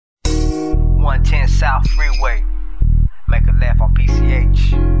110 South Freeway. Make a left on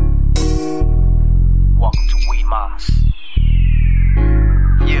PCH. Welcome to Wilmas.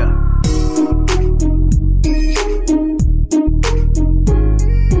 Yeah.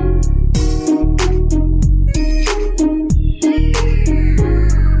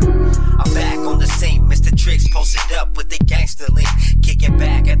 I'm back on the scene, MR.TRICKS posted up with the gangster link. Kicking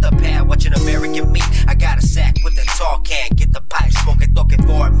back at the pad, watching American meat. I got a sack with a tall can, get the pipe smoking, looking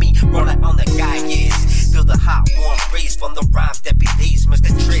for me. Rolling on the guy is. Feel the hot warm breeze from the rhymes that be these.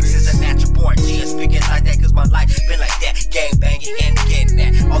 MR.TRICKS is a natural born G. Speaking like that cause my life been like that. Gang banging and getting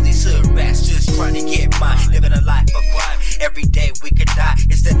that. All these hood rats just trying to get mine. Living a life of crime. Every day we could die.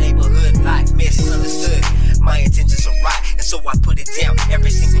 It's the neighborhood life, misunderstood. My intentions are right, and so I put it down every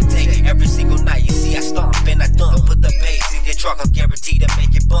single day, every single night. You see I stomp and I dump. Put the bass in your truck, I'm guaranteed to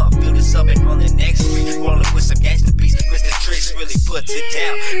make it bump. Feel the subbing on the next street. Rolling with some gangster beats. MR.TRICKS really puts it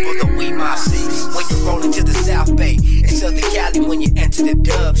down for the Wilmas. When you're rolling to the South Bay and Southern Cali, when you enter the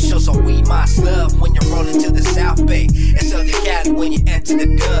dub, show some Wilmas love. When you're rolling to the South Bay and Southern Cali, when you enter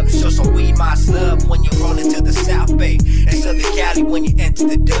the dub, show some Wilmas love. When you're rolling to the South Bay and Southern Cali, when you enter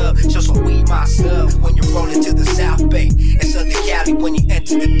the dub, show some Wilmas love. When you're rolling to the South Bay and Southern Cali, when you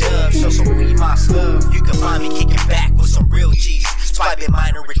enter the dub, show some Wilmas love. You can find me kicking back with some real G's. Swiping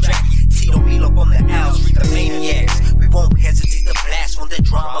minor retract. Tito Milo from the L Street, the maniacs. We won't hesitate to blast when the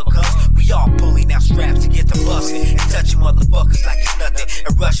drama comes. We all pulling out straps to get the bustin' and touching motherfuckers like it's nothing,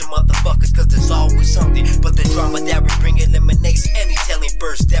 and rushing motherfuckers cause there's always something. But the drama that we bring eliminates any telling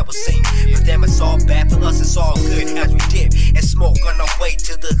burst that was seen. For them it's all bad, for us it's all good. As we dip and smoke on our way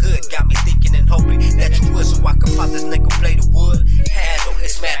to the hood, got me thinking and hoping that you would, so I can pop this nickel plate of wood. Handle,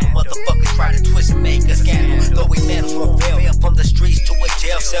 it's metal, motherfuckers try to twist and make us scandal. Though we metals won't fail, from the streets to a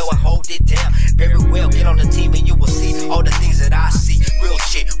jail cell, I hold it down very well. Get on the team and you will see all the things that I see. Real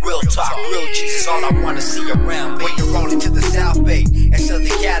shit, real talk, real Jesus, all I wanna see around me. When you're rolling to the South Bay and Southern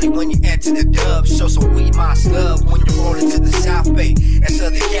Cali, when you enter the dub, show some Wilmas love. When you're rolling to the South Bay and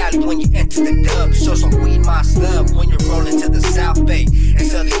Southern Cali, when you enter the dub, show some Wilmas love. When you're rolling to the South Bay and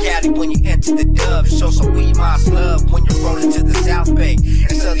Southern Cali, when you enter the dub, show some Wilmas love. When you're rolling to the South Bay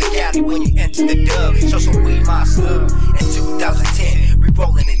and Southern Cali, when you enter the dub, show some Wilmas love. In 2010, we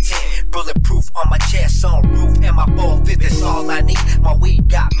rolling in 10, bulletproof on my chest, on roof, and my 4-5, that's all I need. My weed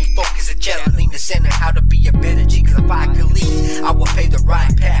got me focused, adrenaline, descending how to be a better G. Cause if I could lead, I would pave the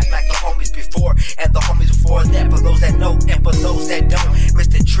right path like the homies before and the homies before that. For those that know and for those that don't,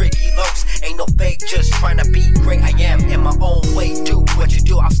 MR.TRICKY looks ain't no fake, just trying to be great. I am in my own way, do what you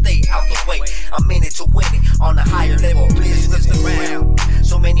do, I'll stay out the way. I'm in it to win it on a higher level, please look around.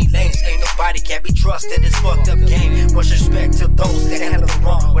 So many lanes, ain't nobody can be trusted, this fucked up game. Much respect to those that handle it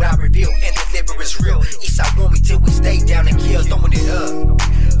wrong, what I reveal and deliver is real. Eastside want me till we stay down and kill, throwing it up.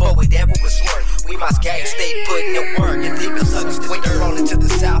 But whatever was worth, we must gang stay putting in work and leave us up. When you're rolling to the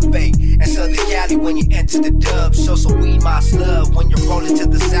South Bay and Southern Cali, when you enter the dub, show some Wilmas love. When you're rolling to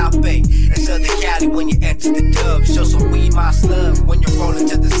the South Bay and Southern Cali, when you enter the dub, show some Wilmas love. When you're rolling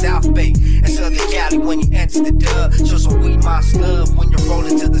to the South Bay and Southern Cali, when you enter the dub, show some Wilmas love. When you're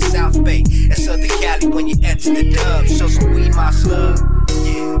rolling to the South Bay and Southern Cali, when you enter the dub, show some Wilmas love.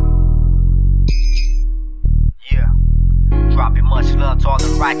 Yeah. Dropping much love to all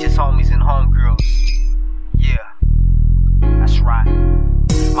the righteous homies and homegirls. Yeah, that's right.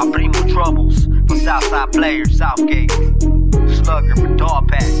 My primo troubles for Southside players, Southgate. Slugger for Dog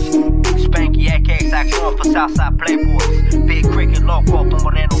Patch. Spanky aka Saxon for Southside Playboys. Big Cricket Loco for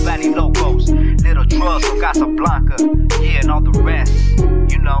Moreno Valley Locos. Little Trust for Casablanca. Yeah, and all the rest.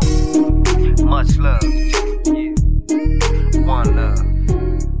 You know, much love. Yeah, one love.